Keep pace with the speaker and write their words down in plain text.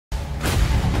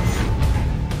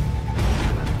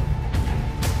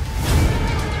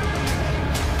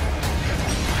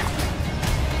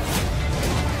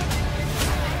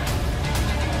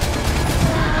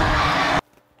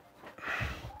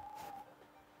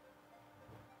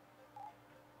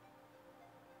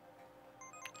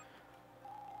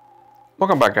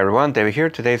Welcome back everyone, David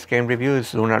here. Today's game review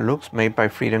is LunarLux, made by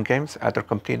Freedom Games. After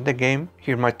completing the game,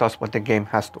 here are my thoughts what the game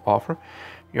has to offer.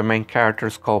 Your main character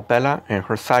is called Bella and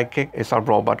her sidekick is a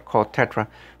robot called Tetra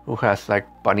who has like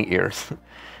bunny ears.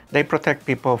 They protect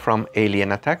people from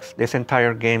alien attacks. This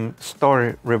entire game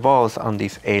story revolves on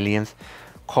these aliens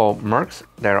called mercs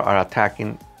that are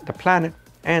attacking the planet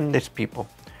and these people.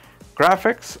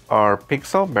 Graphics are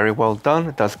pixel, very well done.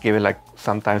 It does give it like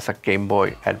sometimes a Game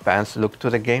Boy Advance look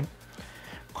to the game.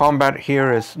 Combat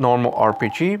here is normal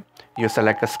RPG. You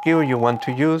select a skill you want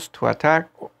to use to attack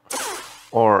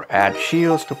or add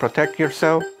shields to protect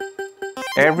yourself.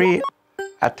 Every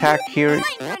attack here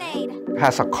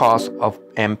has a cost of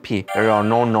MP. There are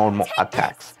no normal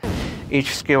attacks.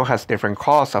 Each skill has different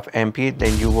costs of MP.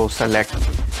 Then you will select,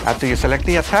 after you select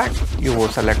the attack, you will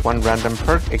select one random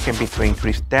perk. It can be to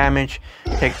increase damage,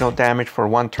 take no damage for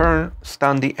one turn,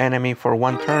 stun the enemy for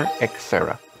one turn,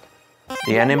 etc.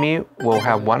 The enemy will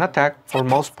have one attack. For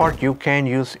most part, you can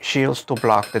use shields to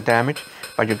block the damage,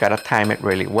 but you gotta time it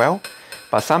really well.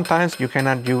 But sometimes you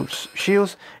cannot use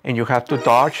shields and you have to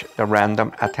dodge the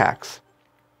random attacks.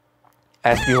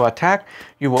 As you attack,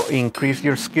 you will increase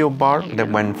your skill bar.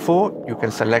 Then when full, you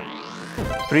can select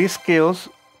 3 skills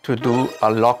to do a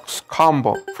Lux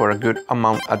combo for a good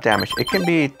amount of damage. It can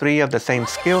be 3 of the same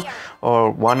skill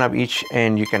or 1 of each,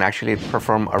 and you can actually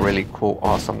perform a really cool,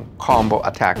 awesome combo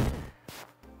attack.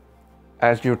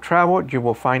 As you travel, you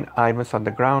will find items on the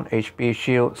ground, HP,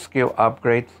 shield, skill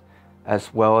upgrades,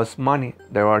 as well as money.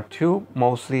 There are 2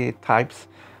 mostly types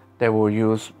that will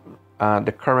use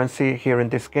the currency here in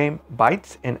this game,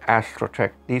 bytes and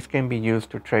astrotech. These can be used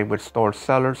to trade with store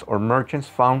sellers or merchants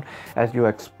found as you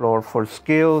explore for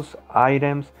skills,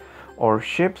 items, or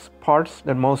ships parts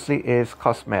that mostly is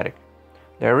cosmetic.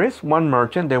 There is one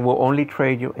merchant that will only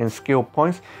trade you in skill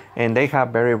points, and they have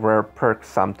very rare perks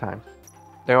sometimes.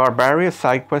 There are various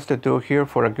side quests to do here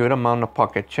for a good amount of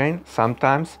pocket change,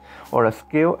 sometimes, or a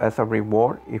skill as a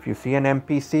reward. If you see an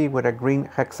NPC with a green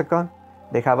hexagon,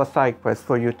 they have a side quest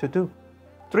for you to do.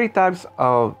 3 types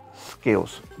of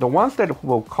skills. The ones that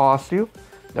will cost you,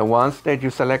 the ones that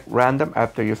you select random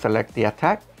after you select the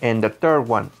attack, and the third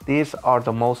one. These are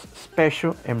the most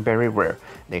special and very rare.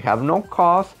 They have no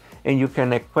cost and you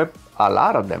can equip a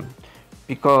lot of them,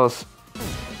 because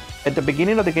at the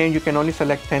beginning of the game you can only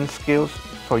select 10 skills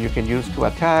so you can use to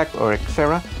attack or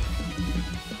etc.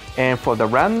 And for the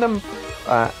random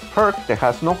perk that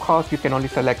has no cost, you can only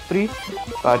select 3,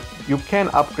 but you can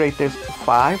upgrade this to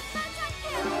 5.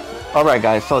 Alright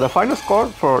guys, so the final score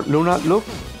for LunarLux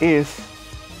is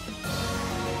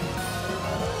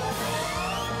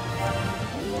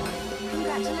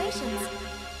Congratulations.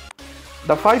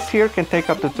 the fights here can take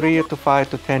up to 3 to 5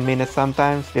 to 10 minutes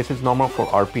sometimes. This is normal for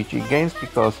RPG games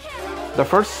because the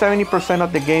first 70%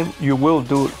 of the game you will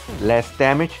do less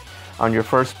damage on your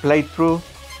first playthrough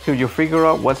till you figure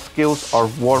out what skills are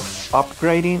worth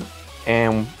upgrading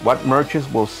and what merchants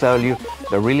will sell you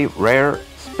the really rare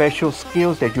special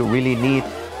skills that you really need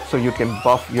so you can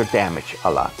buff your damage a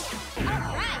lot.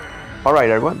 Alright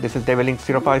everyone, this is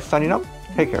DavidLink05 signing up.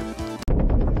 Take care.